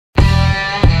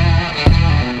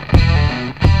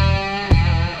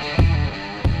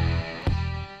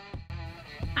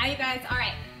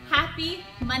Happy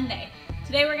Monday.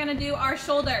 Today we're gonna do our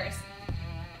shoulders.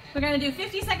 We're gonna do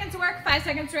 50 seconds work, 5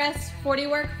 seconds rest, 40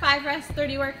 work, 5 rest,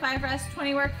 30 work, 5 rest,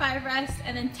 20 work, 5 rest,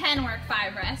 and then 10 work,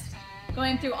 5 rest.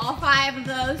 Going through all 5 of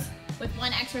those with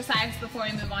one exercise before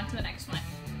we move on to the next one.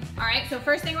 All right, so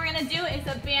first thing we're gonna do is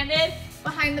a banded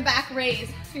behind the back raise.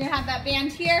 So you're gonna have that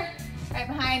band here, right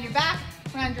behind your back,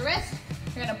 around your wrist.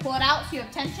 You're gonna pull it out so you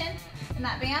have tension in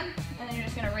that band, and then you're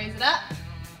just gonna raise it up,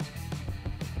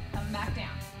 come back down.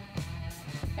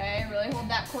 Okay, really hold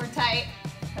that core tight,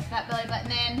 press that belly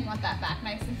button in. You want that back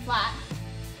nice and flat.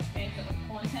 Okay, so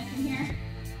pulling tension here,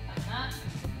 coming up,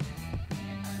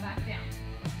 and coming back down.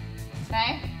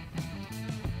 Okay?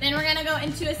 Then we're gonna go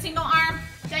into a single arm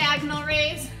diagonal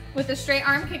raise with a straight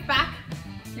arm kick back.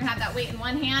 You're gonna have that weight in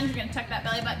one hand. You're gonna tuck that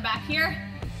belly button back here.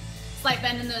 Slight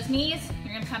bend in those knees.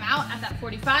 You're gonna come out at that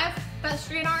 45, that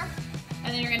straight arm,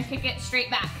 and then you're gonna kick it straight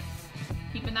back.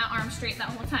 Keeping that arm straight that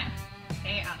whole time.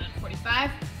 Okay, out at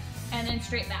 45, and then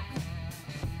straight back.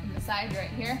 From the side right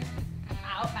here,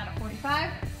 out at a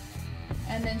 45,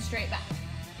 and then straight back.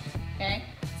 Okay,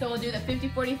 so we'll do the 50,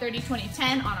 40, 30, 20,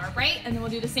 10 on our right, and then we'll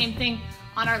do the same thing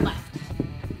on our left.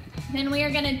 Then we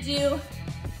are gonna do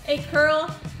a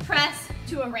curl press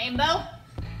to a rainbow.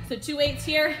 So 2 weights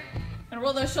here. Gonna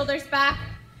roll those shoulders back.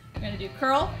 We're gonna do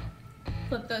curl,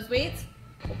 flip those weights.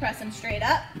 We'll press them straight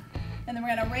up. And then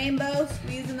we're gonna rainbow,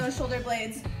 squeezing those shoulder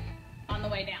blades on the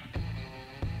way down.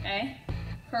 Okay,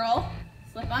 curl,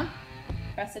 slip them,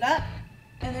 press it up,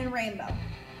 and then rainbow.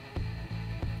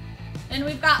 Then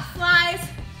we've got flies.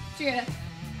 So you're gonna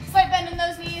slight bend in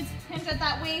those knees, hinge at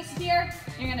that waist here.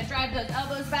 You're gonna drive those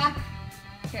elbows back.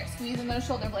 Here, squeezing those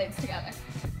shoulder blades together.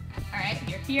 All right,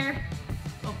 you're here,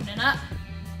 opening up,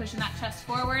 pushing that chest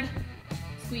forward,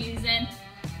 squeezing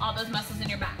all those muscles in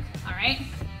your back, all right?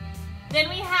 Then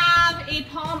we have a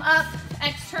palm up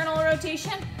external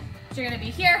rotation. So you're gonna be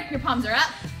here, your palms are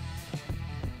up.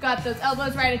 Got those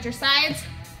elbows right at your sides,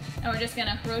 and we're just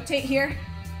gonna rotate here,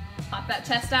 pop that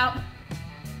chest out,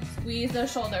 squeeze those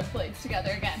shoulder blades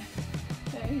together again.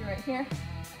 Okay, you're right here,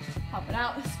 pop it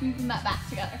out, squeezing that back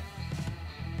together.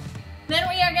 Then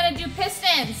we are gonna do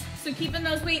pistons. So keeping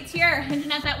those weights here, hinging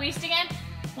at that waist again.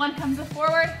 One comes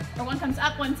forward, or one comes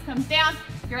up, one comes down.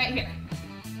 You're right here.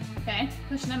 Okay,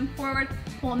 pushing them forward,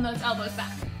 pulling those elbows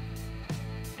back.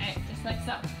 Okay, just like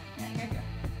so. Right here.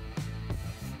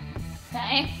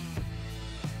 Okay.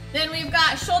 Then we've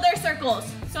got shoulder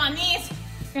circles. So on these,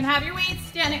 you're gonna have your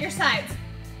weights down at your sides.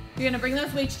 You're gonna bring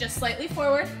those weights just slightly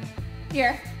forward.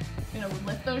 Here, you're gonna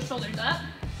lift those shoulders up,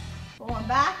 pull them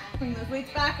back, bring those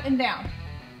weights back and down.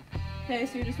 Okay,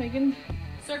 so you're just making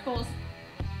circles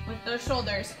with those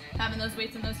shoulders, having those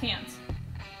weights in those hands.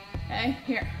 Okay,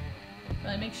 here.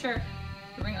 Really make sure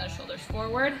to bring those shoulders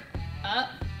forward, up,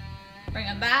 bring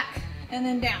them back, and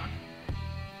then down.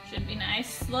 Should be nice,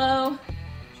 slow.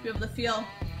 Should be able to feel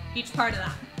each part of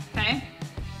that, okay?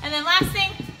 And then last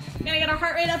thing, we're gonna get our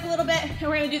heart rate up a little bit, and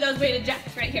we're gonna do those weighted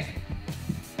jacks right here.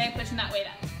 Okay, pushing that weight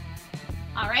up.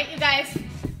 All right, you guys,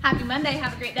 happy Monday,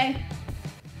 have a great day.